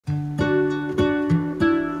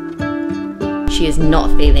she is not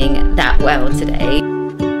feeling that well today.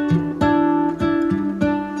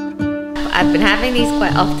 I've been having these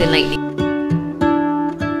quite often lately.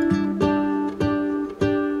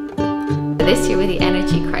 This year with the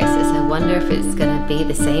energy crisis, I wonder if it's gonna be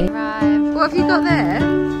the same. What have you got there?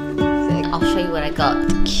 I'll show you what I got.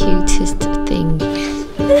 The cutest thing.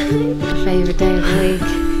 Favorite day of the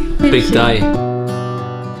week. Big day.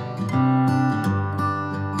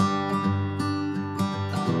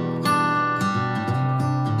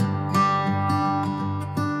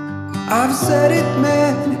 I've said it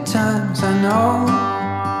many times, I know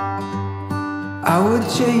I would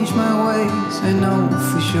change my ways, I know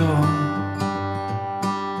for sure.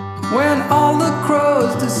 When all the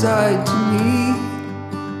crows decide to meet,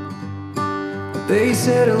 they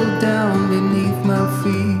settle down beneath my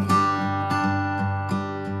feet.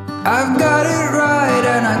 I've got it right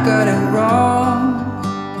and I got it wrong,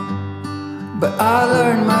 but I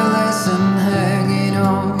learned my lesson hanging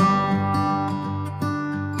on.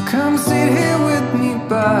 Come sit here with me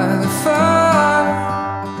by the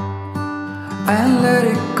fire and let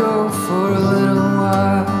it go for a little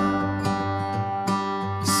while.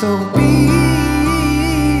 So be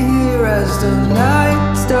here as the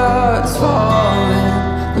night starts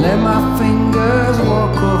falling. Let my fingers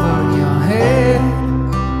walk over your head.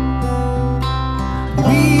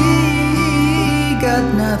 We got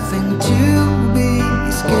nothing to be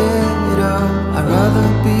scared of. I'd rather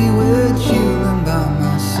be with you than by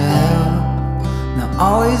myself. Now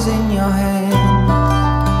all is in your hands.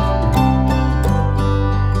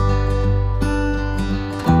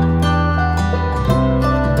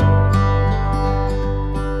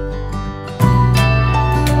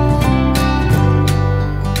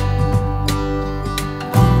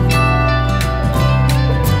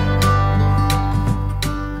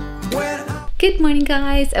 Good morning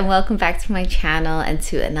guys, and welcome back to my channel and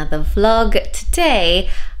to another vlog. Today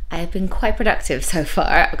I have been quite productive so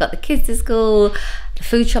far. I've got the kids to school, the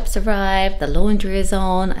food shop's arrived, the laundry is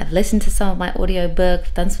on, I've listened to some of my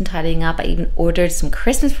audiobook, done some tidying up, I even ordered some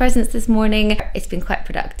Christmas presents this morning. It's been quite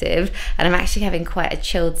productive, and I'm actually having quite a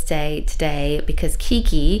chilled day today because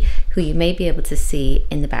Kiki, who you may be able to see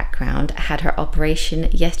in the background, had her operation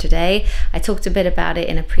yesterday. I talked a bit about it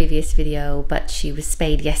in a previous video, but she was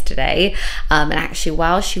spayed yesterday, and actually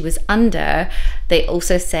while she was under, they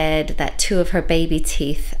also said that 2 of her baby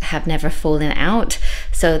teeth have never fallen out,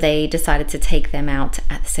 so they decided to take them out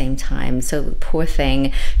at the same time. So poor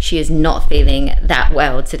thing, she is not feeling that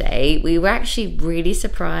well today. We were actually really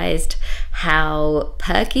surprised how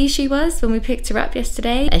perky she was when we picked her up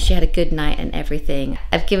yesterday, and she had a good night and everything.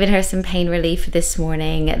 I've given her some pain relief this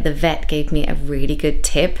morning. The vet gave me a really good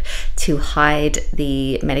tip to hide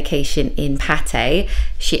the medication in pate.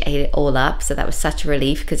 She ate it all up, so that was such a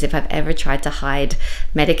relief, because if I've ever tried to hide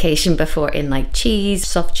medication before in like cheese,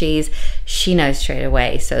 soft cheese, she knows straight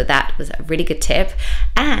away. So that was a really good tip.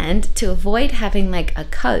 And to avoid having like a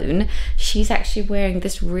cone, she's actually wearing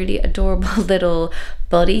this really adorable little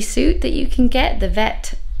bodysuit that you can get. The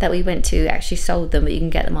vet that we went to actually sold them, but you can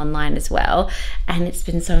get them online as well. And it's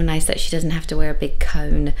been so nice that she doesn't have to wear a big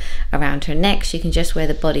cone around her neck. She can just wear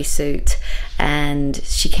the bodysuit and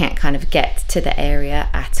she can't kind of get to the area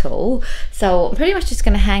at all. So I'm pretty much just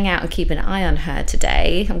gonna hang out and keep an eye on her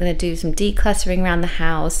today. I'm gonna do some decluttering around the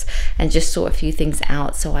house and just sort a few things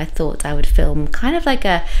out. So I thought I would film kind of like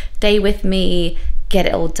a day with me, get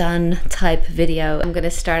it all done type video. I'm gonna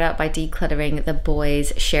start out by decluttering the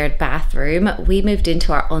boys' shared bathroom. We moved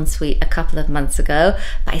into our ensuite a couple of months ago,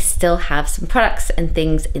 but I still have some products and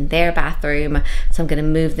things in their bathroom, so I'm gonna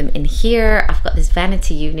move them in here. I've got this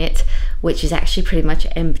vanity unit which is actually pretty much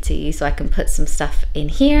empty, so I can put some stuff in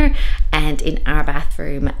here and in our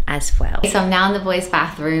bathroom as well. So I'm now in the boys'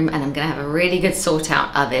 bathroom and I'm gonna have a really good sort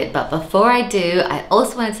out of it, but before I do, I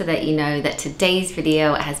also wanted to let you know that today's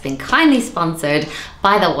video has been kindly sponsored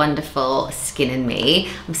by the wonderful Skin and Me.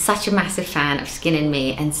 I'm such a massive fan of Skin and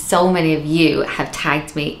Me, and so many of you have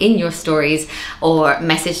tagged me in your stories or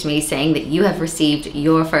messaged me saying that you have received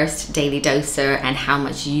your first daily doser and how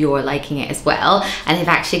much you're liking it as well. And they've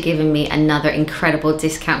actually given me another incredible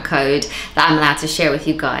discount code that I'm allowed to share with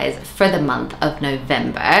you guys for the month of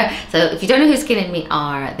November. So if you don't know who Skin and Me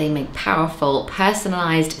are, they make powerful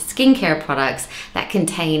personalized skincare products that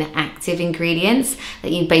contain active ingredients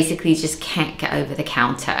that you basically just can't get over the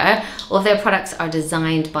counter. All of their products are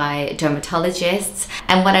designed by dermatologists,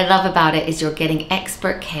 and what I love about it is you're getting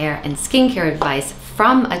expert care and skincare advice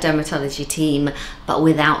from a dermatology team, but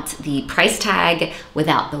without the price tag,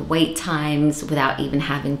 without the wait times, without even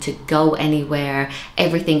having to go anywhere.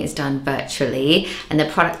 Everything is done virtually, and the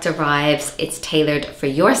product arrives, it's tailored for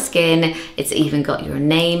your skin, it's even got your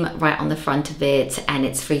name right on the front of it, and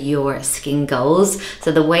it's for your skin goals.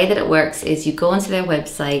 So the way that it works is you go onto their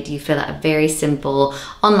website, you fill out a very simple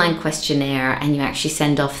online questionnaire, and you actually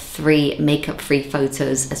send off 3 makeup-free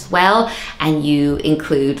photos as well, and you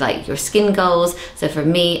include like your skin goals. So for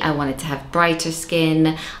me, I wanted to have brighter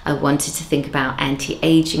skin, I wanted to think about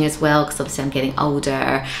anti-aging as well, because obviously I'm getting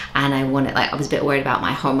older, and I was a bit worried about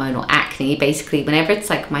my hormonal acne. Basically, whenever it's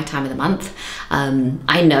like my time of the month,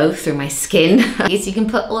 I know through my skin. So you can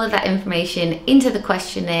put all of that information into the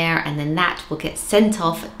questionnaire, and then that will get sent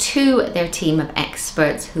off to their team of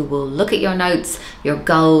experts who will look at your notes, your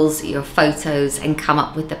goals, your photos, and come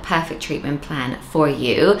up with the perfect treatment plan for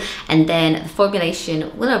you. And then the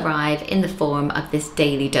formulation will arrive in the form of this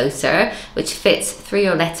daily doser, which fits through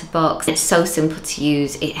your letterbox. It's so simple to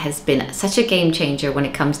use. It has been such a game changer when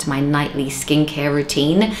it comes to my nightly skincare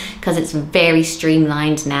routine, because it's very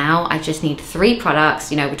streamlined now. I just need 3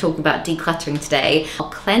 products. You know, we're talking about decluttering today. I'll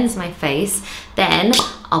cleanse my face, then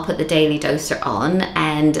I'll put the daily doser on,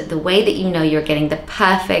 and the way that you know you're getting the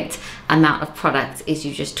perfect amount of product is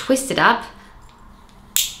you just twist it up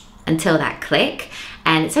until that click.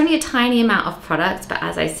 And it's only a tiny amount of product, but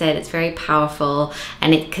as I said, it's very powerful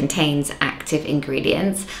and it contains active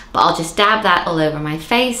ingredients. But I'll just dab that all over my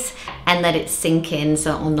face and let it sink in.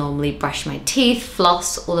 So I'll normally brush my teeth,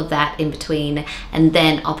 floss, all of that in between, and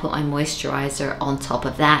then I'll put my moisturizer on top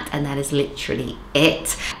of that, and that is literally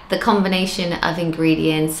it. The combination of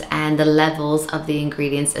ingredients and the levels of the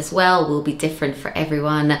ingredients as well will be different for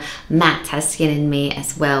everyone. Matt has skin in me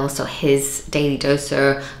as well, so his daily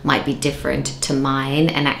doser might be different to mine.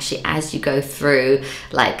 And actually, as you go through,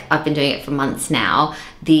 like I've been doing it for months now,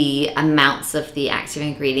 the amounts of the active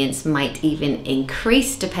ingredients might even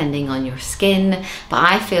increase depending on your skin. But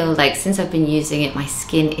I feel like since I've been using it, my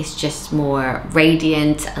skin is just more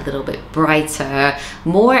radiant, a little bit brighter,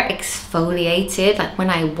 more exfoliated. Like when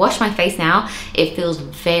I wash my face now, it feels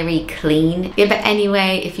very clean. Yeah, but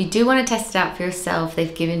anyway, if you do want to test it out for yourself,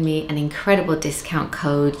 they've given me an incredible discount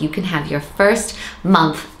code. You can have your first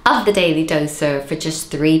month of the daily doser for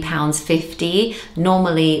just £3.50.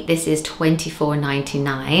 Normally this is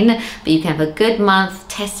 £24.99, but you can have a good month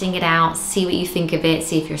testing it out, see what you think of it,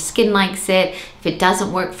 see if your skin likes it. If it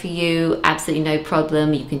doesn't work for you, absolutely no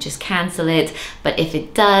problem, you can just cancel it. But if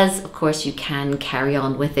it does, of course you can carry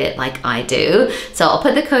on with it like I do. So I'll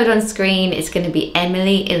put the code on screen. It's going to be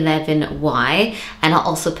Emily11Y, and I'll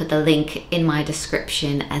also put the link in my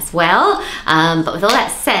description as well. But with all that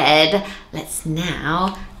said, let's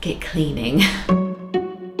now get cleaning.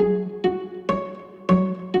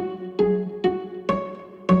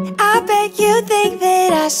 I bet you think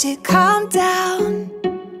that I should calm down,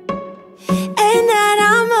 and that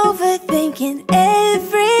I'm overthinking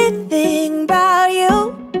everything about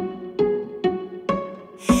you,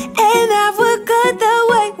 and that we're good the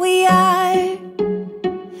way we are.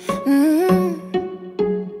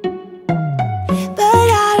 But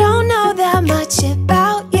I don't know that much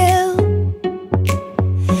about you,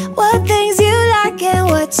 what things you like and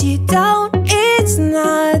what you don't. It's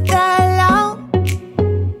not that long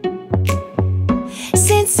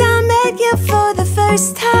since I met you for the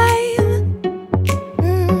first time.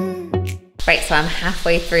 Right, so I'm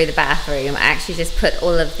halfway through the bathroom. I actually just put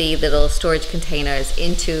all of the little storage containers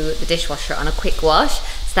into the dishwasher on a quick wash.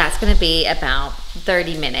 So that's gonna be about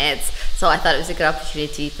 30 minutes. So I thought it was a good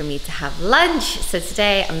opportunity for me to have lunch. So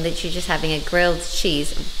today I'm literally just having a grilled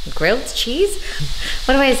cheese?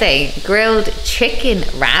 What am I saying? Grilled chicken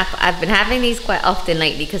wrap. I've been having these quite often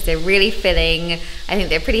lately because they're really filling. I think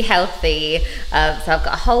they're pretty healthy. So I've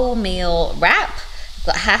got a wholemeal wrap. I've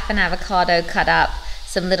got half an avocado cut up,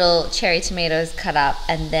 some little cherry tomatoes cut up,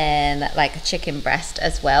 and then like a chicken breast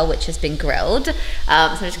as well, which has been grilled. So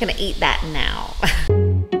I'm just gonna eat that now.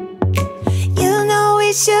 You know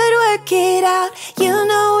we should work it out. You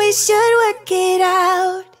know we should work it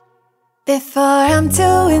out. Before I'm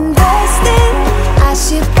too invested, I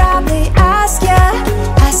should probably ask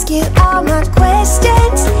you all my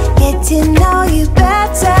questions, get to know you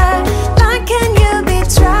better. Like, can you be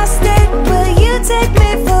trusted? Will you take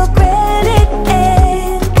me for granted?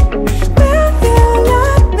 Will you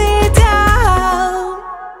let me down?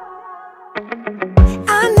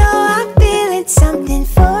 I know I'm feeling something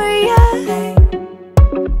for you.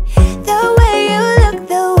 The way you look,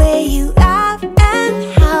 the way you laugh, and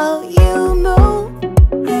how you move.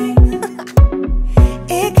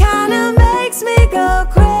 It kinda makes me go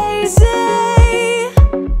crazy.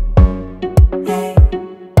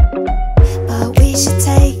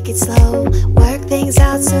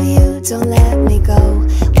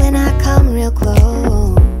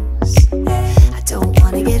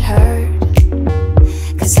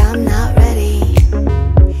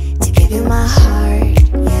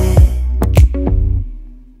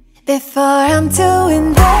 too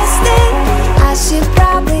invested, I should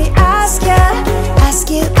probably ask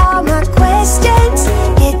you all my questions,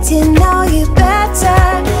 get to know you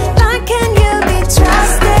better. Like, can you be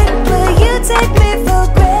trusted? Will you take me for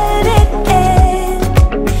granted?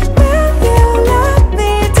 Will you let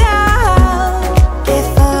me down?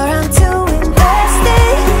 Before I'm too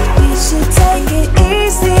invested, we should take it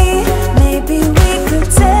easy. Maybe we could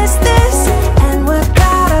test this and work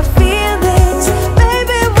out our feelings.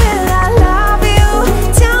 Baby, will I love you?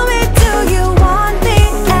 Tell me, do you want me?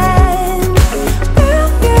 And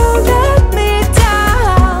will you let me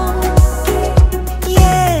down?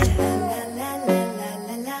 Yeah. La la la la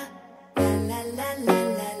la la la la la la la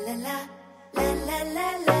la la la la la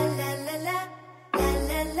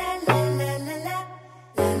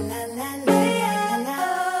la la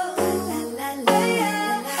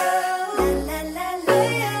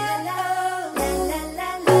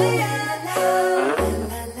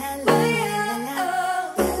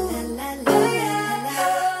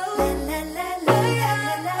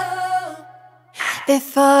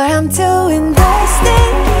Before I'm too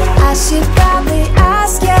invested, I should probably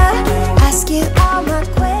ask you all my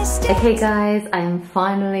questions. Okay guys, I am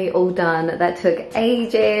finally all done. That took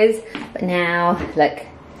ages, but now look,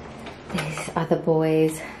 these are the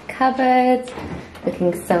boys' cupboards,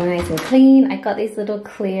 looking so nice and clean. I got these little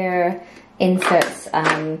clear inserts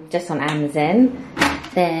just on Amazon.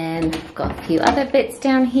 Then I've got a few other bits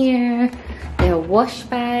down here. There are wash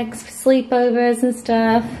bags for sleepovers and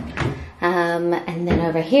stuff. And then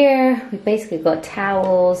over here, we've basically got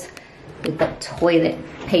towels, we've got toilet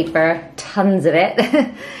paper, tons of it,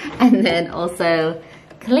 and then also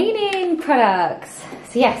cleaning products.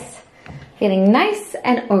 So yes, feeling nice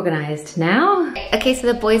and organized now. Okay, so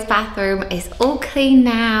the boys' bathroom is all clean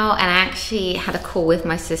now, and I actually had a call with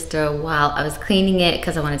my sister while I was cleaning it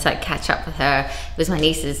because I wanted to like catch up with her. It was my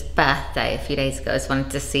niece's birthday a few days ago, so I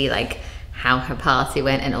wanted to see like how her party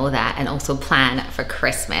went and all that, and also plan for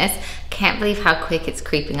Christmas. Can't believe how quick it's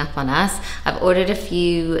creeping up on us. I've ordered a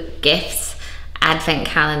few gifts, advent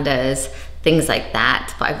calendars, things like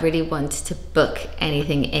that, but I really wanted to book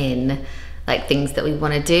anything in, like things that we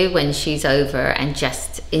want to do when she's over and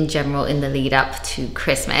just in general in the lead up to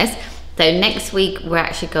Christmas. So next week we're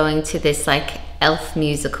actually going to this like elf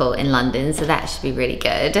musical in London, so that should be really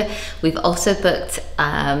good. We've also booked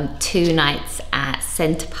 2 nights at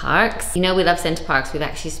Center Parcs. You know we love Center Parcs. We've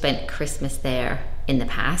actually spent Christmas there in the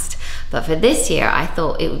past, but for this year I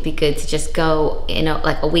thought it would be good to just go in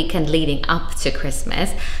like a weekend leading up to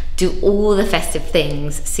Christmas, do all the festive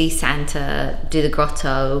things, see Santa, do the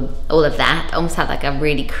grotto, all of that, almost have like a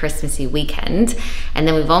really Christmassy weekend. And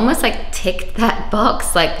then we've almost like ticked that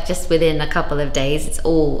box, like just within a couple of days, it's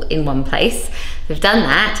all in one place. We've done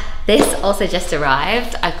that. This also just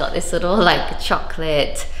arrived. I've got this little like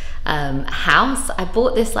chocolate house. I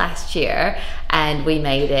bought this last year and we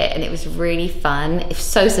made it, and it was really fun. It's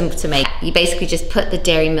so simple to make. You basically just put the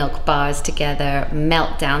dairy milk bars together,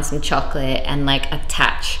 melt down some chocolate, and like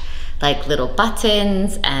attach like little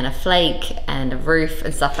buttons and a flake and a roof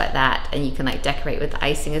and stuff like that, and you can like decorate with the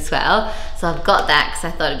icing as well. So I've got that because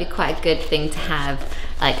I thought it'd be quite a good thing to have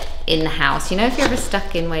like in the house. You know, if you're ever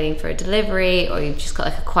stuck in waiting for a delivery, or you've just got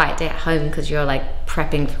like a quiet day at home because you're like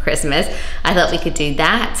prepping for Christmas, I thought we could do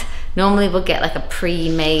that. Normally we'll get like a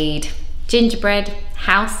pre-made gingerbread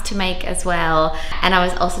house to make as well. And I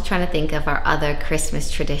was also trying to think of our other Christmas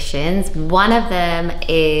traditions. One of them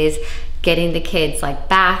is getting the kids like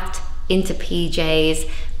bathed, into PJs,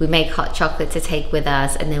 we make hot chocolate to take with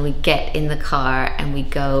us, and then we get in the car and we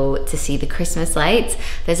go to see the Christmas lights.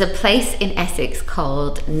 There's a place in Essex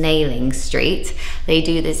called Nailing Street. They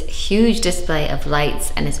do this huge display of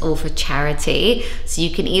lights and it's all for charity. So you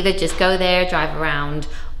can either just go there, drive around,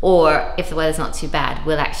 or if the weather's not too bad,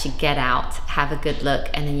 we'll actually get out, have a good look,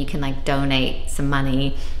 and then you can like donate some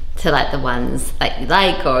money to like the ones that you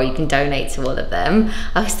like, or you can donate to all of them.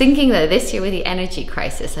 I was thinking though, this year with the energy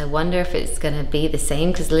crisis, I wonder if it's gonna be the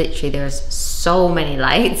same, because literally there's so many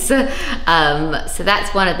lights. So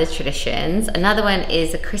that's one of the traditions. Another one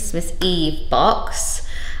is a Christmas Eve box.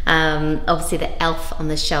 Obviously the elf on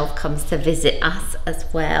the shelf comes to visit us as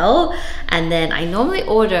well, and then I normally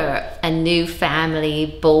order a new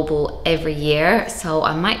family bauble every year, so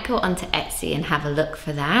I might go onto Etsy and have a look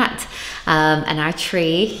for that. And our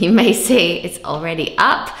tree, you may see it's already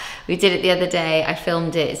up. We did it the other day, I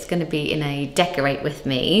filmed it. It's going to be in a decorate with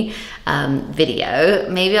me video.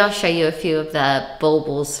 Maybe I'll show you a few of the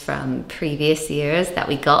baubles from previous years that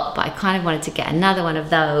we got, but I kind of wanted to get another one of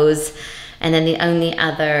those. And then the only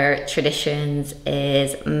other traditions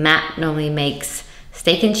is Matt normally makes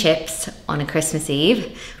steak and chips on a Christmas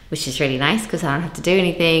Eve, which is really nice because I don't have to do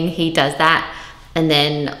anything. He does that. And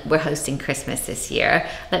then we're hosting Christmas this year.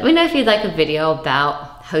 Let me know if you'd like a video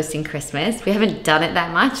about hosting Christmas. We haven't done it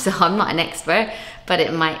that much, so I'm not an expert, but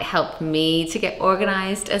it might help me to get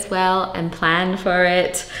organized as well and plan for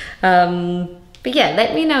it. But yeah,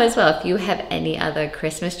 let me know as well if you have any other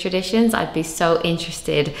Christmas traditions. I'd be so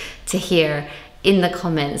interested to hear in the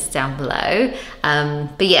comments down below.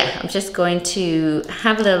 But yeah, I'm just going to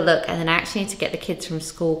have a little look, and then I actually need to get the kids from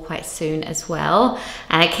school quite soon as well.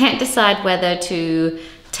 And I can't decide whether to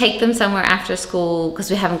take them somewhere after school because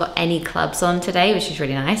we haven't got any clubs on today, which is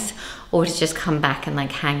really nice, or to just come back and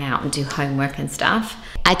like hang out and do homework and stuff.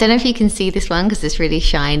 I don't know if you can see this one because it's really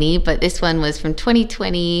shiny, but this one was from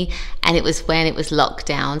 2020 and it was when it was locked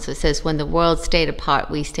down. So it says, when the world stayed apart,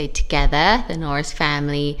 we stayed together, the Norris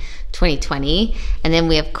family 2020. And then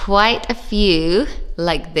we have quite a few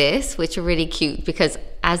like this, which are really cute because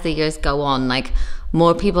as the years go on, like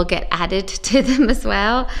more people get added to them as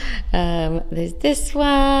well. There's this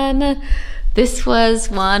one. This was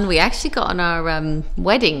one we actually got on our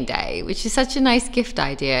wedding day, which is such a nice gift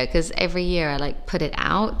idea because every year I like put it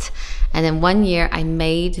out. And then one year I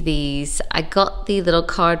made these, I got the little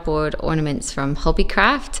cardboard ornaments from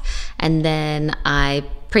Hobbycraft, and then I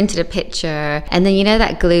printed a picture, and then you know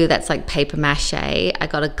that glue that's like paper mache, I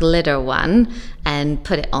got a glitter one and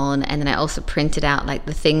put it on, and then I also printed out like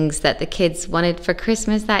the things that the kids wanted for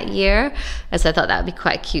Christmas that year, as I thought that would be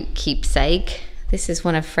quite a cute keepsake. This is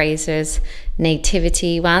one of Fraser's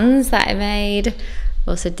nativity ones that I made.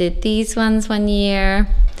 Also did these ones one year.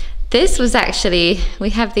 This was actually, we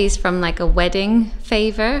have these from like a wedding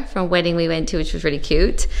favor from a wedding we went to, which was really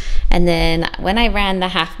cute. And then when I ran the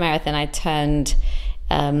half marathon, I turned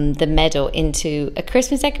the medal into a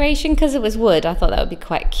Christmas decoration because it was wood. I thought that would be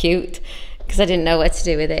quite cute because I didn't know what to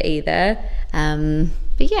do with it either.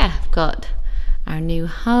 But yeah, I've got our new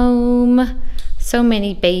home. So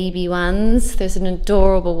many baby ones. There's an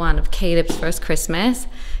adorable one of Caleb's first Christmas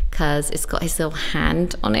because it's got his little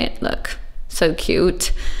hand on it. Look, so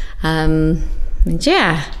cute. And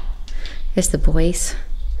yeah, here's the boys.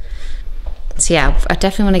 So yeah, I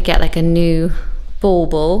definitely want to get like a new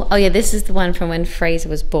bauble. Oh yeah, this is the one from when Fraser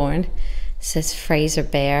was born. It says Fraser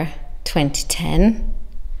Bear 2010.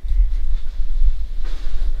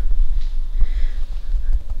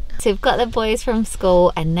 So we've got the boys from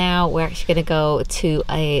school, and now we're actually going to go to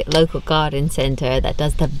a local garden centre that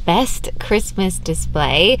does the best Christmas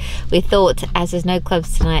display. We thought, as there's no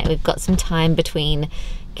clubs tonight, we've got some time between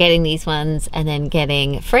getting these ones and then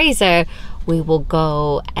getting Fraser. We will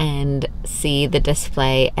go and see the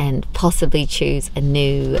display and possibly choose a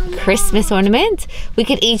new Christmas ornament. We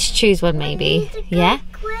could each choose one maybe. Yeah?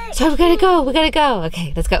 So we gotta go.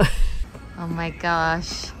 Okay, let's go. Oh my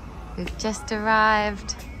gosh. We've just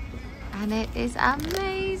arrived. And it is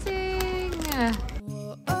amazing.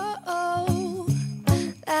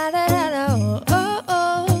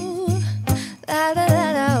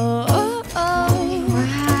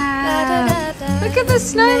 Look at the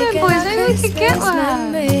snowman, boys. Maybe we could get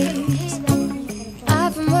one.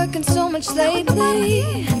 I've been working so much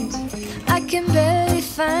lately, I can barely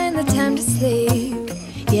find the time to sleep.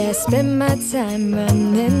 Yeah, I spend my time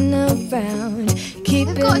running around,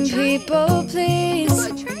 keeping people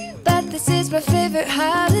pleased. But this is my favorite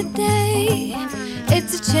holiday.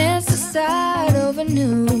 It's a chance to start over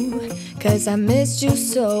new, 'cause I missed you,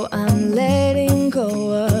 so I'm letting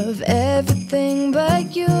go of everything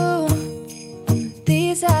but you.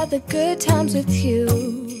 These are the good times with you.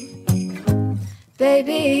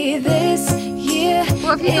 Baby, this year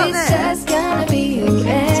it's just gonna be you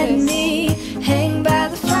and me. Hang by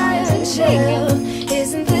the fire and chill.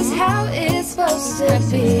 Isn't this how it's supposed to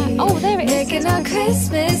be? Oh, there it is. Making our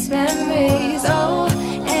Christmas memories. Oh,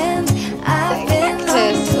 and I've been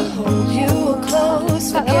longing to hold you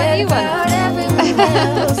close. Forget about everyone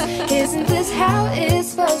else. Isn't this how it's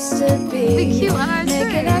supposed to be?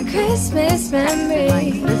 Making our Christmas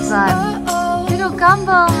memories. This one. Oh, Little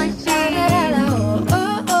gumball machine.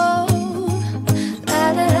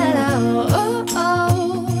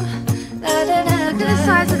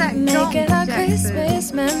 Making our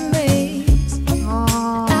Christmas memories.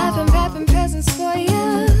 I've been wrapping presents for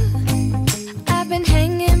you. I've been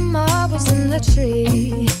hanging marbles in the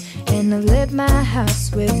tree, and I've lit my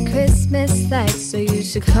house with Christmas lights. So you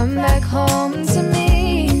should come back home to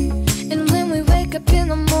me. And when we wake up in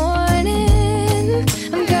the morning,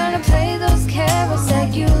 I'm gonna play those carols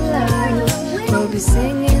that you love. We'll be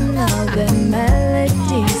singing all the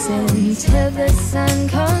melodies until the sun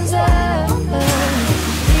comes up.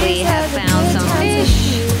 We have found some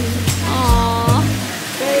fish. Aww.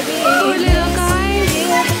 Oh, little guys.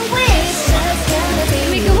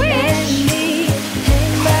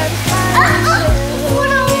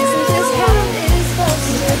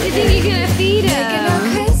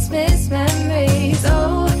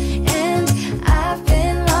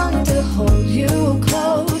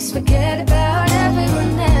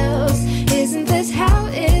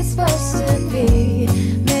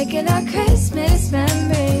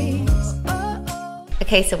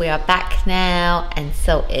 Okay, so we are back now, and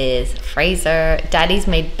so is Fraser. Daddy's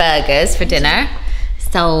made burgers for dinner,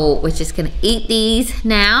 so we're just gonna eat these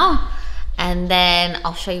now, and then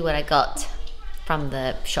I'll show you what I got from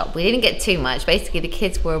the shop. We didn't get too much. Basically, the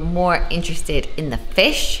kids were more interested in the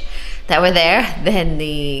fish that were there than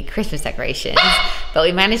the Christmas decorations, but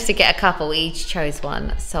we managed to get a couple. We each chose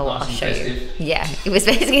one, so nice. I'll show you. Yeah, it was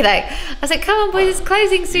basically like, I was like, come on boys, it's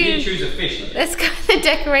closing soon. You didn't choose a fish. Let's go to the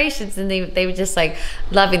decorations. And they were just like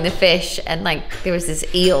loving the fish, and like there was this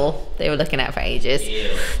eel they were looking at for ages. Ew.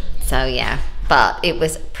 So yeah, but it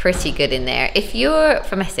was pretty good in there. If you're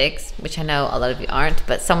from Essex, which I know a lot of you aren't,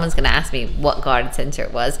 but someone's gonna ask me what garden centre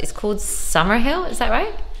it was. It's called Summerhill, is that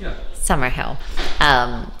right? Yeah. Summerhill.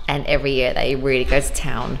 And every year they really go to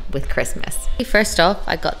town with Christmas. First off,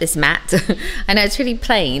 I got this mat. I know it's really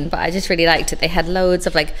plain, but I just really liked it. They had loads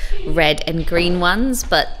of like red and green ones,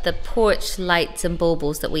 but the porch lights and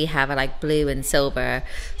baubles that we have are like blue and silver.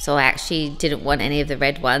 So I actually didn't want any of the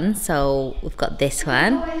red ones. So we've got this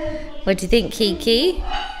one. What do you think, Kiki?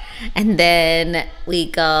 And then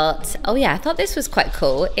we got, oh yeah, I thought this was quite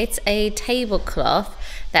cool. It's a tablecloth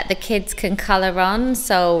that the kids can color on.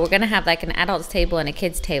 So we're gonna have like an adults table and a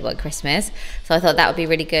kids table at Christmas. So I thought that would be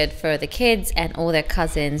really good for the kids and all their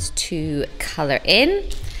cousins to color in.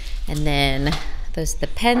 And then those are the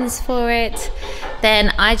pens for it.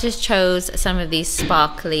 Then I just chose some of these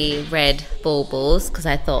sparkly red baubles because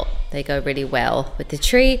I thought they go really well with the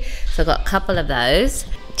tree. So I got a couple of those.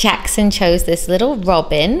 Jackson chose this little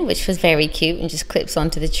robin, which was very cute and just clips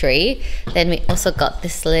onto the tree. Then we also got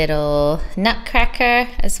this little nutcracker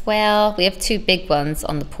as well. We have two big ones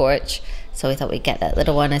on the porch, so we thought we'd get that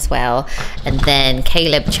little one as well. And then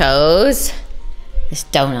Caleb chose this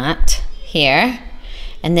donut here.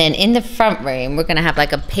 And then in the front room, we're gonna have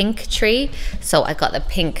like a pink tree. So I got the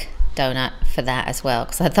pink donut for that as well,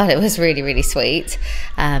 because I thought it was really, really sweet.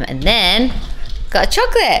 And then got a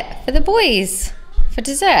chocolate for the boys for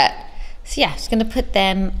dessert. So yeah, just gonna put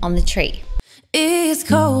them on the tree. It's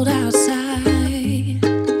cold outside,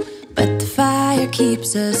 but the fire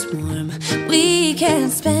keeps us warm. We can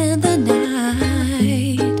spend the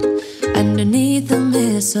night underneath the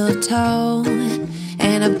mistletoe.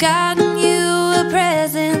 And I've gotten you a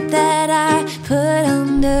present that I put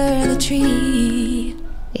under the tree.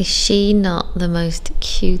 Is she not the most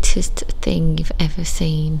cutest thing you've ever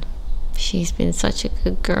seen? She's been such a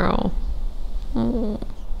good girl. Oh,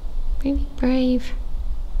 really brave.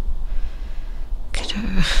 Look at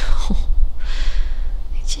her. Oh,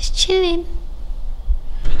 just chilling.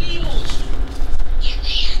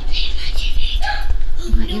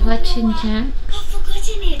 What are you watching, Jack?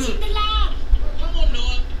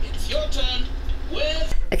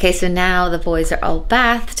 Okay, so now the boys are all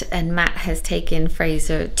bathed and Matt has taken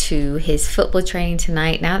Fraser to his football training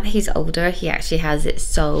tonight. Now that he's older, he actually has it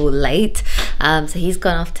so late. So he's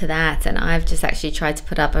gone off to that, and I've just actually tried to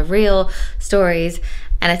put up a reel, stories,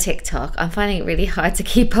 and a TikTok. I'm finding it really hard to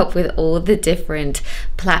keep up with all the different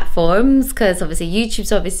platforms because obviously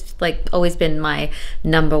YouTube's always been my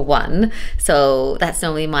 #1, so that's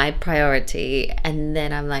normally my priority. And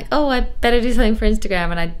then I'm like, oh, I better do something for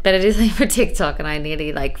Instagram and I better do something for TikTok, and I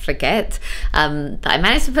nearly like forget. But I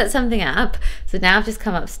managed to put something up, so now I've just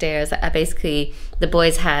come upstairs. The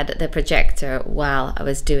boys had the projector while I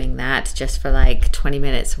was doing that, just for like 20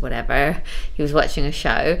 minutes or whatever. He was watching a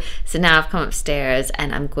show. So now I've come upstairs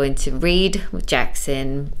and I'm going to read with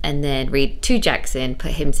Jackson, and then read to Jackson,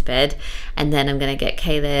 put him to bed, and then I'm going to get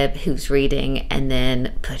Caleb, who's reading, and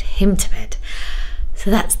then put him to bed.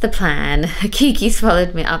 So that's the plan. Kiki's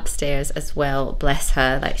followed me upstairs as well, bless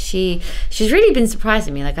her. Like she's really been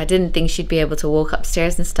surprising me. Like I didn't think she'd be able to walk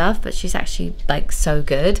upstairs and stuff, but she's actually like so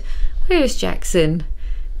good. Where's Jackson?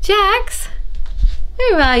 Jax?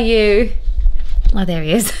 Where are you? Oh, there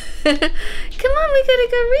he is. Come on, we gotta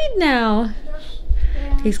go read now.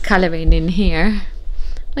 Yeah. He's colouring in here.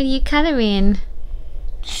 What are you colouring?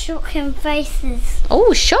 Shopkin faces. Oh,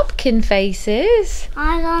 Shopkin faces.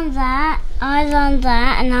 Eyes on that,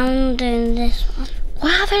 and I'm doing this one.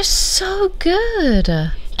 Wow, they're so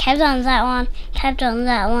good. Kept on that one, kept on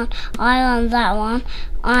that one, eyes on that one,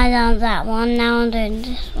 eyes on that one, now I'm doing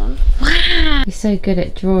this one. Wow. You're so good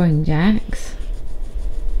at drawing, Jax.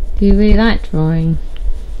 Do you really like drawing?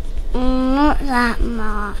 Not that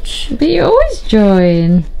much. But you're always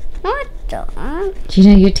drawing. No, I don't. Do you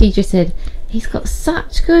know your teacher said, he's got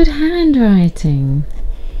such good handwriting,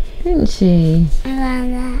 didn't she? I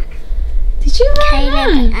learned that. Did you learn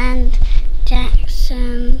Caleb and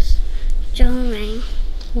Jackson's drawing.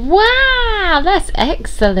 Wow, that's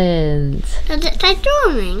excellent. They're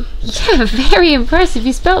drawing. Yeah, very impressive.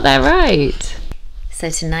 You spelled that right. So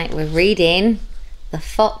tonight we're reading The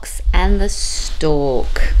Fox and the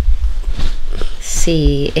Stork.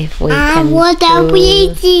 See if we can what do...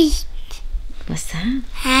 we eat? What's that?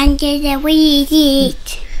 And we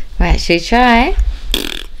eat? Right, should we try?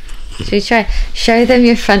 Should we try? Show them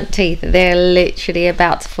your front teeth. They're literally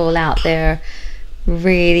about to fall out. They're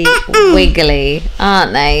really wiggly,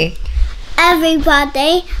 aren't they?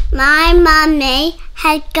 Everybody, my mummy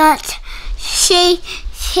had got, she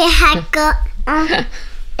had got a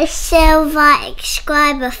silver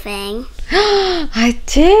subscriber thing. I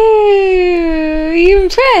do. Are you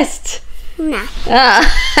impressed? No.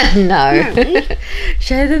 No.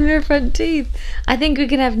 Show them your front teeth. I think we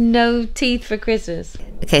can have no teeth for Christmas.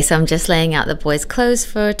 Okay, so I'm just laying out the boys' clothes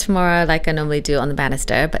for tomorrow like I normally do on the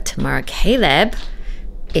banister, but tomorrow Caleb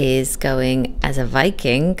is going as a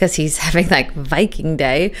Viking because he's having like Viking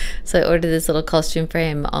day. So I ordered this little costume for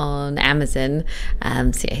him on Amazon.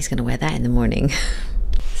 So yeah, he's gonna wear that in the morning.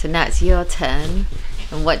 So now it's your turn.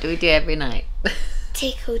 And what do we do every night?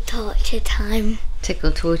 Tickle torture time.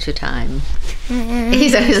 Tickle torture time.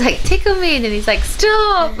 He's always like, tickle me, and then he's like,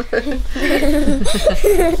 stop.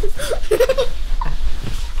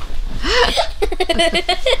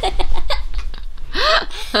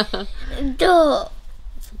 Door.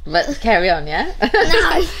 But carry on, yeah? No.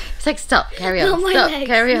 It's like, stop, carry on, Not my stop, legs,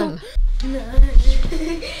 carry no. on.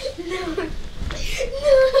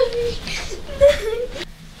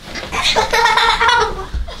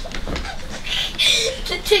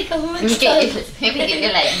 To tickle my Let me get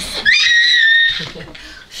your legs.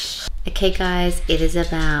 Okay guys, it is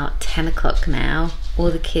about 10 o'clock now. All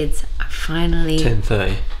the kids are finally...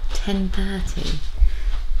 10:30. 10:30.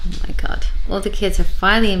 Oh my god. All the kids are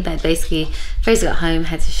finally in bed. Basically, Fraser got home,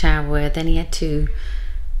 had to shower, then he had to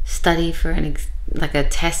study for a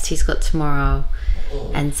test he's got tomorrow.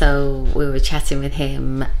 And so we were chatting with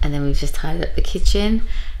him, and then we've just tidied up the kitchen,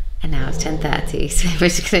 and now it's 10:30, so we're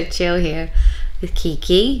just gonna chill here with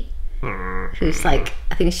Kiki, who's like,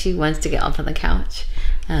 I think she wants to get up on the couch.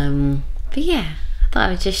 But yeah, I thought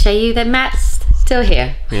I would just show you that Matt's still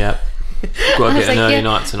here. Yeah. Got to get an early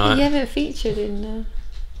night tonight. You haven't featured in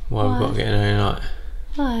Why we've got to get an early night?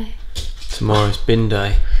 Why? Tomorrow's bin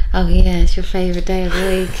day. Oh yeah, it's your favourite day of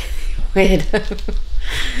the week. Weird.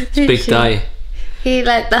 It's a big day. He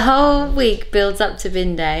like the whole week builds up to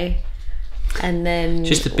bin day, and then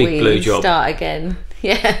just a big blue job. Start again.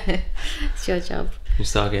 Yeah, it's your job. You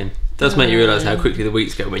start again. It does make you realise how quickly the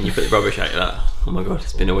weeks go when you put the rubbish out. You're like, oh my god,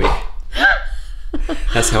 it's been a week.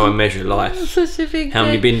 That's how I measure life. Such a big how day.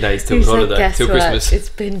 many bin days till He's holiday, like, till Christmas? It's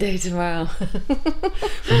bin day tomorrow.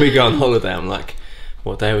 When we go on holiday, I'm like,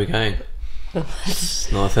 what day are we going?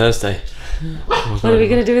 It's not a Thursday. What are we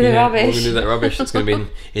going to do with the rubbish? We're going to do that rubbish. It's going to be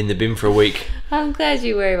in the bin for a week. I'm glad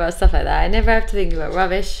you worry about stuff like that. I never have to think about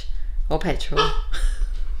rubbish or petrol.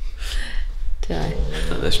 Do I?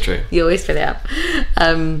 No, that's true. You always fill it up.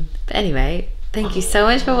 But anyway, thank you so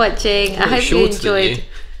much for watching. I hope you enjoyed.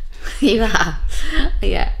 You are.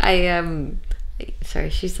 Yeah, sorry,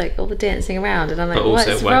 she's like all dancing around, and I'm like,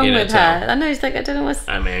 what's wrong with her? I know, she's like, I don't know what's.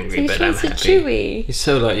 I'm angry, but I'm happy. Chewy. He's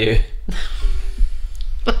so like you.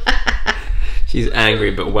 She's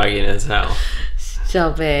angry but wagging her tail.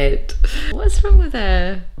 Stop it. What's wrong with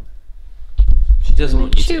her? She doesn't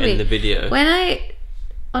want you to end the video.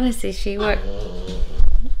 Honestly, she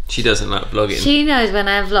doesn't like vlogging. She knows when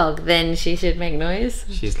I vlog, then she should make noise.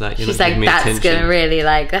 She's like, that's gonna really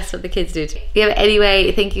that's what the kids do. Yeah, but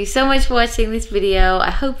anyway, thank you so much for watching this video.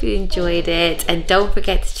 I hope you enjoyed it, and don't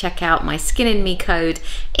forget to check out my Skin and Me code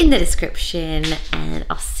in the description, and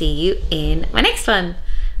I'll see you in my next one.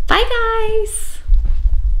 Bye guys.